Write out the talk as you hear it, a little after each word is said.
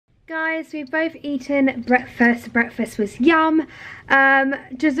Guys, we've both eaten breakfast. Breakfast was yum.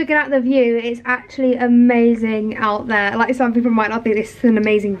 Just looking at the view, it's actually amazing out there. Like, some people might not think this is an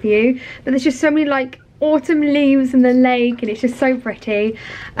amazing view, but there's just so many like autumn leaves in the lake and it's just so pretty.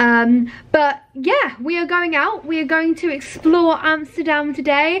 But yeah, we are going out. We are going to explore Amsterdam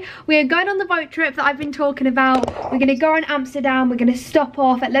today. We are going on the boat trip that I've been talking about. We're going to go in Amsterdam. We're going to stop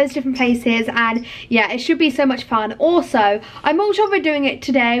off at loads of different places, and yeah, it should be so much fun. Also, I'm not sure if we're doing it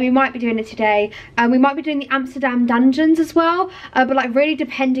today. We might be doing it today. We might be doing the Amsterdam dungeons as well, but like really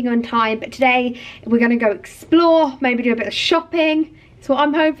depending on time. But today we're going to go explore, maybe do a bit of shopping. That's what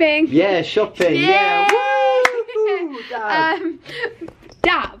I'm hoping. Yeah, shopping. Yeah. Woo!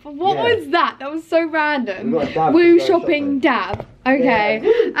 Dab. What was that? That was so random. Woo shopping dab. Okay.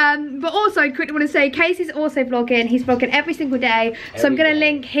 Yeah. But also, I quickly want to say, Casey's also vlogging. He's vlogging every single day. So I'm going to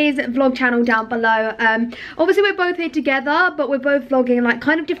link his vlog channel down below. Obviously, we're both here together, but we're both vlogging like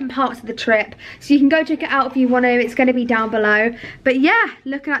kind of different parts of the trip. So you can go check it out if you want to. It's going to be down below. But yeah,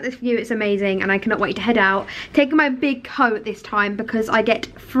 looking at this view, it's amazing. And I cannot wait to head out. Taking my big coat this time because I get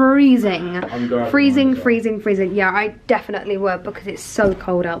freezing. Freezing. Yeah, I definitely would because it's so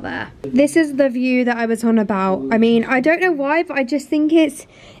cold out there. This is the view that I was on about. I mean, I don't know why, but I just think it's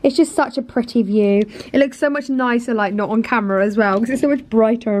just such a pretty view. It looks so much nicer like not on camera as well because it's so much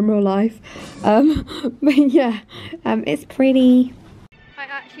brighter in real life. But yeah, it's pretty. I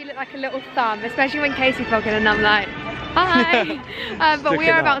actually look like a little thumb, especially when Casey's vlogging and I'm like, hi. But we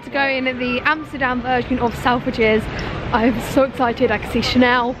are about to go in the Amsterdam version of Selfridges. I'm so excited. I can see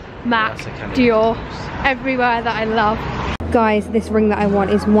Chanel, MAC, Dior, everywhere that I love. Guys, this ring that I want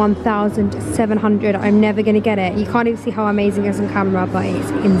is 1,700. I'm never gonna get it. You can't even see how amazing it is on camera, but it's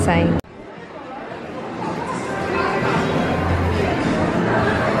insane.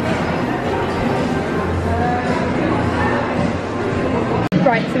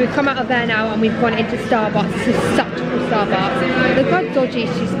 Right, so we've come out of there now and we've gone into Starbucks. This is such a cool Starbucks. Look how dodgy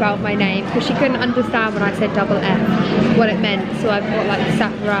she spelled my name because she couldn't understand when I said double F what it meant. So I've got like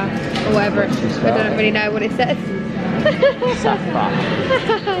Safra or whatever. I don't really know what it says. But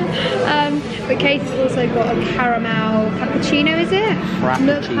Kate's also got a caramel cappuccino, is it?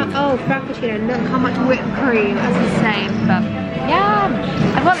 Frappuccino. Oh, frappuccino. Look how much whipped cream. That's insane. But yeah,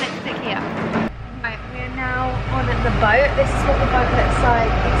 I've got lipstick here. Right, we are now on the boat. This is what the boat looks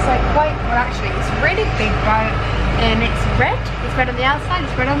like. It's like quite, well actually, it's a really big boat and it's red. It's red on the outside,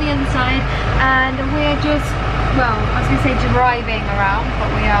 it's red on the inside. And we're just, well, I was going to say driving around,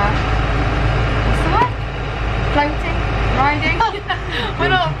 but we are, what's the word? Floating? Riding? We're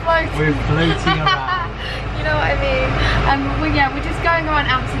not floating. We're floating around. You know what I mean? We're just going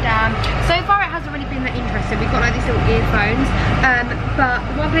around Amsterdam. So far it hasn't really been that interesting. We've got like these little earphones. But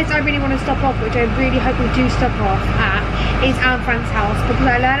one place I really want to stop off, which I really hope we do stop off at, is Anne Frank's house, because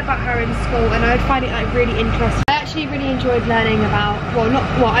I learned about her in school and I would find it like really interesting. I actually really enjoyed learning about,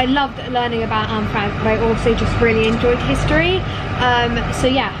 I loved learning about Anne Frank, but I also just really enjoyed history.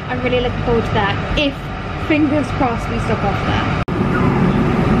 So yeah, I'm really looking forward to that. If, fingers crossed, we stop off there.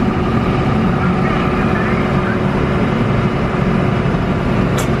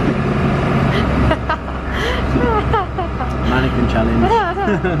 Mannequin challenge.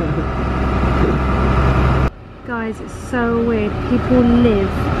 Guys, it's so weird. People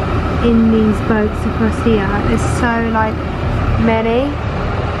live in these boats across here. There's so like many.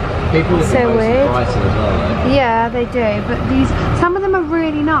 People live so in weird. Brighton as well, though. Yeah, they do. But some of them are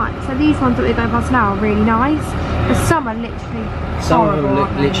really nice. So these ones that we go past now are really nice. But some are literally horrible. Some of them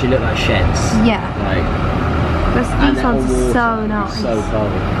literally look like sheds. Yeah. Like, these ones are so nice. So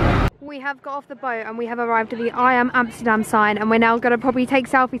cold. We have got off the boat and we have arrived at the I Am Amsterdam sign, and we're now going to probably take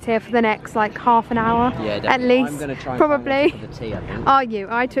selfies here for the next like half an hour. Yeah, definitely. At least. I'm going to try and probably. Find one for the tea, I think. Are you?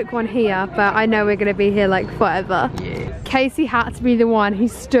 I took one here, but I know we're going to be here like forever. Yeah. Casey had to be the one who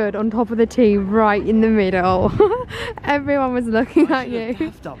stood on top of the tee right in the middle. Everyone was looking at you.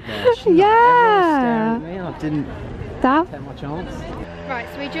 Up there, yeah. Everyone was staring at me and I didn't take my chance. Right,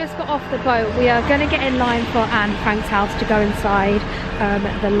 so we just got off the boat. We are going to get in line for Anne Frank's house to go inside.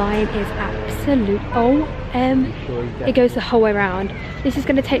 The line is absolute it goes the whole way around. This is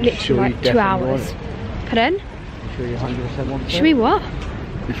going to take literally like 2 hours. Pardon? You sure you 100% want to? Should we what? I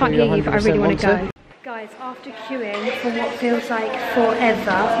can't hear you, but I really want to go. Guys, after queuing for what feels like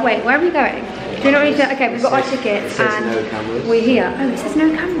forever. Wait, where are we going? Do you not need to? Okay, we've got our tickets and we're here. Oh, it says no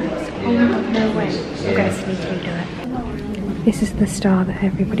cameras. Oh my god, no way. I'm going to sneakily do it. This is the star that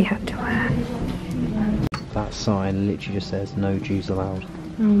everybody had to wear. That sign literally just says no Jews allowed.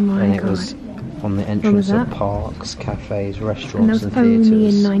 Oh my god. And it was on the entrance of parks, cafes, restaurants and theatres. And that was only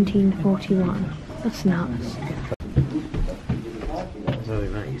in 1941. That's nuts. So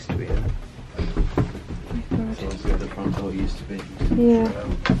that used to be in. That's where the front door used to be. Yeah.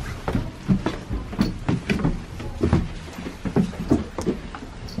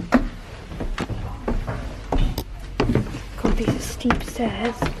 God, these are steep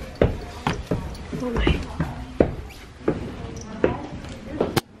stairs. Oh my.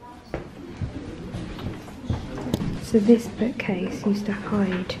 So this bookcase used to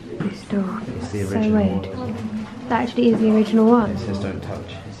hide this door. It's the So original weird. one. That actually is the original one. It says don't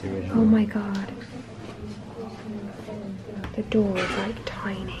touch. It's the original. Oh my god. The door is like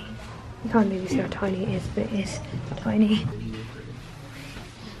tiny. You can't really see how tiny it is, but it is tiny.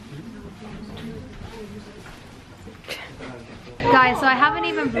 Guys, so I haven't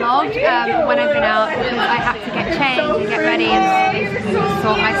even vlogged when I've been out because I had to get changed and get ready and basically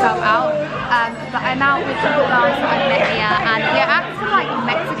sort myself out. But I'm out with some guys that I've met here, and we're at some like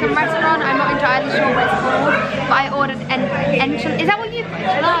Mexican restaurant. I'm not entirely sure what it's called, but I ordered an enchilada. Is that what you got?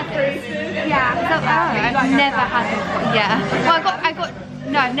 Enchiladas? Yeah. So, I've never had them. Yeah. Well,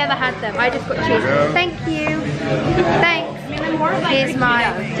 no, I've never had them. I just got cheese. Thank you. Thanks. Here's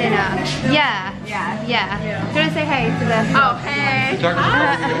my dinner. Yeah. Yeah. Do you want to say hey to the... Oh, hey.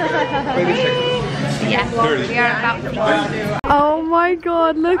 Yeah, well, we are about to... Oh my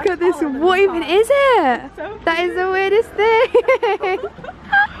god, look at this. What even is it? That is the weirdest thing.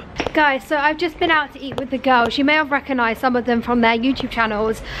 Guys, so I've just been out to eat with the girls. You may have recognised some of them from their YouTube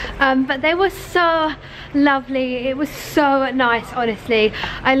channels, but they were so lovely. It was so nice, honestly.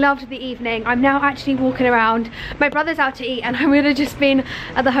 I loved the evening. I'm now actually walking around. My brother's out to eat and I would have just been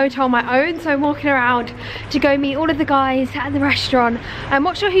at the hotel on my own, so I'm walking around to go meet all of the guys at the restaurant. I'm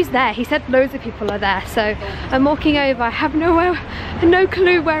not sure who's there. He said loads of people are there, so I'm walking over. I have no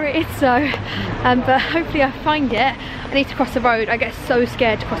clue where it is, so but hopefully I find it. I need to cross the road. I get so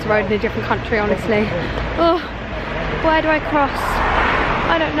scared to cross the road in a different country, honestly. Oh, where do I cross?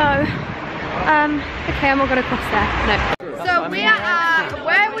 I don't know. Okay, I'm not gonna cross there. No. So we are at,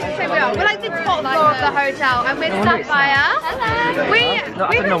 where would you say we are? We're like the top floor of the hotel, and with Sapphire. Hello. We've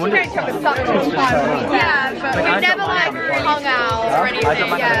actually known each other for such a long time. Yeah, but we've never like hung out or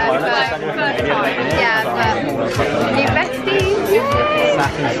anything. Yeah, but new besties.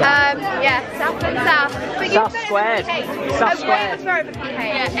 Yeah, Saf and Saf. But Saf squared. Saf squared.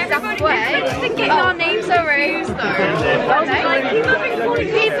 Saf squared. We've been getting our names so raised though.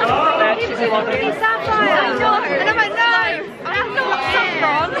 People calling me Sapphire. I know. And I'm like, no, I'm not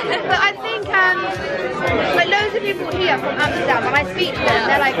saffron. But I think like loads of people here from Amsterdam, when I speak to them,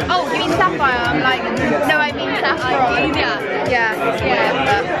 they're like, oh, you mean Sapphire? I'm like, no, I mean saffron. Yeah.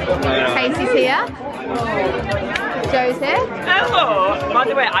 But Casey's here. Joe's here. Hello! By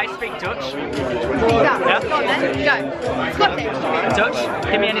the way, I speak Dutch. Yeah. Go on then, go. Scottish. Dutch?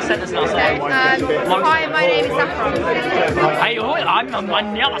 Give me any sentence and I'll say it. Hi, my name is Saffron. Hey, I'm a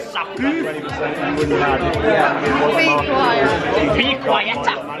manila Safu. Be quiet.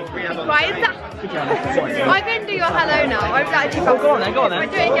 Be quiet. I can do your hello now. I was actually go on then, go on then. We'll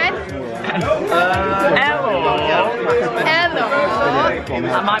do it again. Hello. Hello.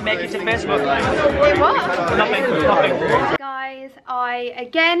 I might make it to Facebook. Wait, what? Nothing. Guys, I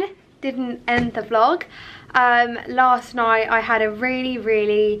again didn't end the vlog. Last night I had a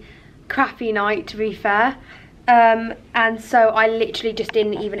really crappy night, to be fair. And so I literally just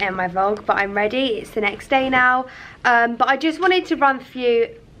didn't even end my vlog, but I'm ready. It's the next day now. But I just wanted to run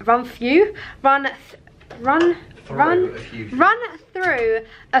through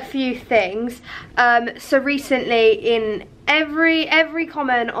a few things. So recently, in every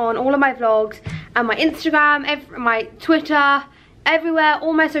comment on all of my vlogs and my Instagram, my Twitter, everywhere,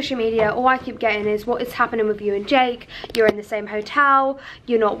 all my social media, all I keep getting is, what is happening with you and Jake? You're in the same hotel,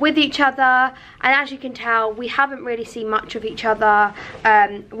 you're not with each other. And as you can tell, we haven't really seen much of each other.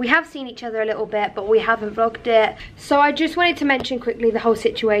 We have seen each other a little bit, but we haven't vlogged it. So I just wanted to mention quickly the whole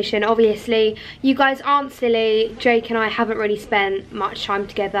situation. Obviously, you guys aren't silly. Jake and I haven't really spent much time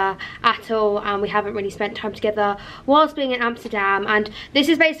together at all, and we haven't really spent time together whilst being in Amsterdam. And this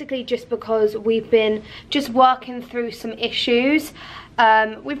is basically just because we've been just working through some issues.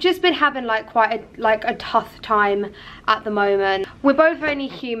 We've just been having like quite a tough time at the moment. We're both only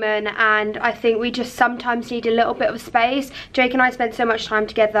human, and I think we just sometimes need a little bit of space. Jake and I spend so much time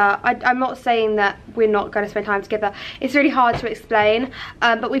together. I'm not saying that we're not going to spend time together. It's really hard to explain,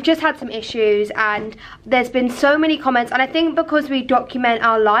 but we've just had some issues, and there's been so many comments, and I think because we document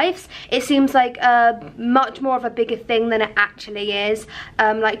our lives, it seems like much more of a bigger thing than it actually is.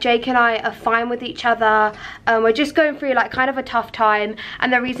 Like Jake and I are fine with each other. We're just going through like kind of a tough time,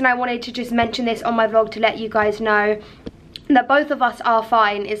 and the reason I wanted to just mention this on my vlog to let you guys know that both of us are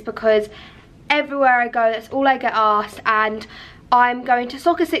fine is because everywhere I go, that's all I get asked, and I'm going to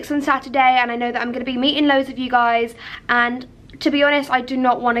Soccer 6 on Saturday, and I know that I'm going to be meeting loads of you guys, and to be honest, I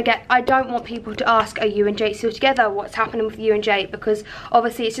don't want people to ask, are you and Jake still together? What's happening with you and Jake? Because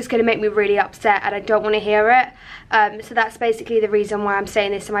obviously it's just going to make me really upset and I don't want to hear it. So that's basically the reason why I'm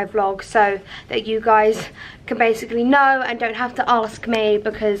saying this in my vlog, so that you guys can basically know and don't have to ask me,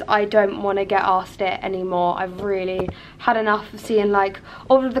 because I don't want to get asked it anymore. I've really had enough of seeing like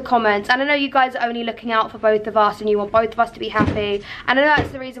all of the comments, and I know you guys are only looking out for both of us and you want both of us to be happy, and I know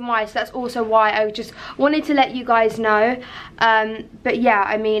that's the reason why, so that's also why I just wanted to let you guys know. But yeah,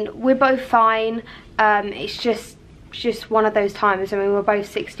 I mean, we're both fine. It's just one of those times. I mean, we're both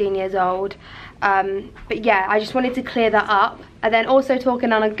 16 years old. But yeah, I just wanted to clear that up. And then also,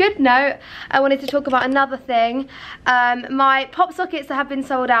 talking on a good note, I wanted to talk about another thing. My pop sockets that have been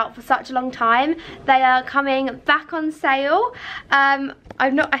sold out for such a long time, they are coming back on sale.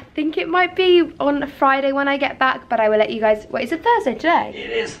 I think it might be on Friday when I get back, but I will let you guys. Wait, is it Thursday today?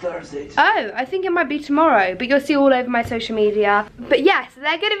 It is Thursday. Oh, I think it might be tomorrow, but you'll see all over my social media. But yes,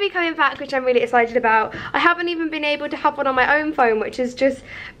 they're going to be coming back, which I'm really excited about. I haven't even been able to have one on my own phone, which has just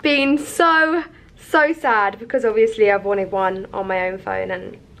been so sad, because obviously I've wanted one on my own phone,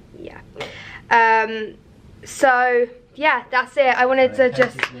 and yeah. So yeah, that's it. I wanted to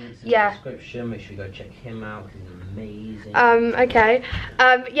just, yeah. Description, make sure you go check him out. He's amazing. Okay.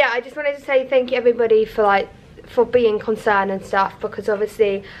 Yeah, I just wanted to say thank you everybody for being concerned and stuff, because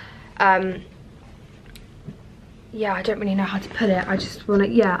obviously, yeah, I don't really know how to put it. I just want to,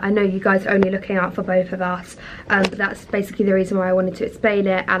 yeah, I know you guys are only looking out for both of us. But that's basically the reason why I wanted to explain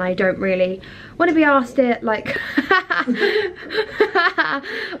it, and I don't really want to be asked it like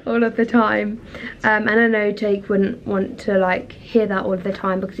all of the time. And I know Jake wouldn't want to like hear that all of the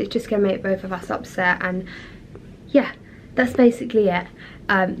time, because it's just going to make both of us upset. And yeah, that's basically it.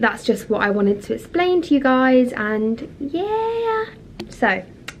 That's just what I wanted to explain to you guys, and yeah. So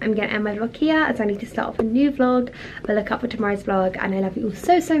I'm gonna end my vlog here, as I need to start off a new vlog. I'll look up for tomorrow's vlog, and I love you all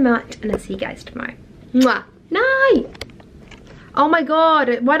so much, and I'll see you guys tomorrow. Mwah! Night! Oh my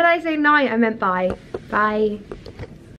god, why did I say night? I meant bye. Bye.